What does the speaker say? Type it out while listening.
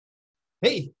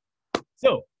Hey,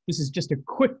 so this is just a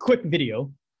quick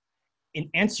video in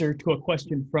answer to a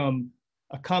question from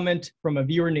a comment from a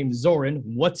viewer named Zoran.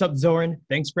 What's up, Zoran?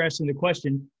 Thanks for asking the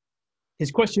question.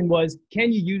 His question was,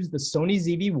 can you use the Sony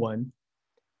ZV-1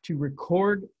 to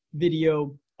record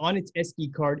video on its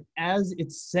SD card as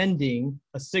it's sending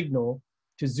a signal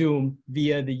to Zoom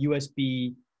via the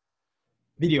USB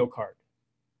video card?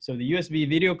 So the USB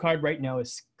video card right now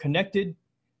is connected.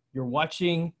 You're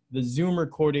watching the Zoom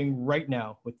recording right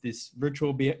now with this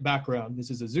virtual background. This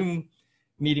is a Zoom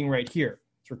meeting right here.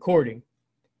 It's recording.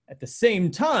 At the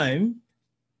same time,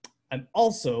 I'm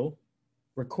also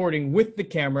recording with the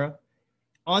camera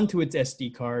onto its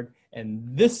SD card, and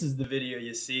this is the video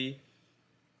you see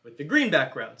with the green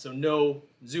background. So no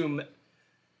Zoom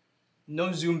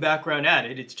background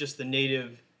added. It's just the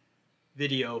native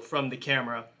video from the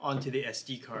camera onto the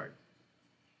SD card.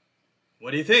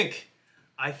 What do you think?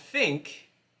 I think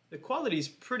the quality is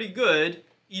pretty good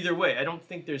either way. I don't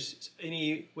think there's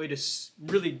any way to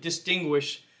really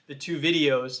distinguish the two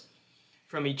videos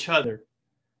from each other.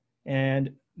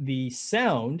 And the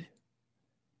sound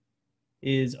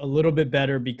is a little bit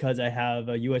better because I have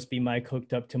a USB mic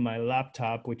hooked up to my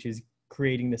laptop, which is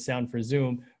creating the sound for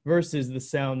Zoom, versus the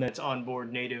sound that's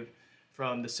onboard native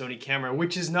from the Sony camera,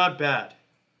 which is not bad.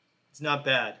 It's not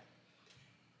bad.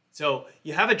 So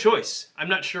you have a choice. I'm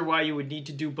not sure why you would need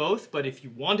to do both, but if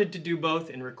you wanted to do both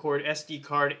and record SD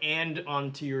card and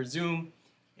onto your Zoom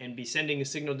and be sending a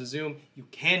signal to Zoom, you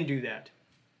can do that.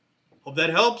 Hope that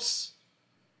helps.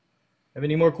 Have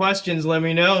any more questions, let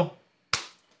me know.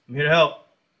 I'm here to help.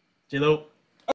 J-Lo.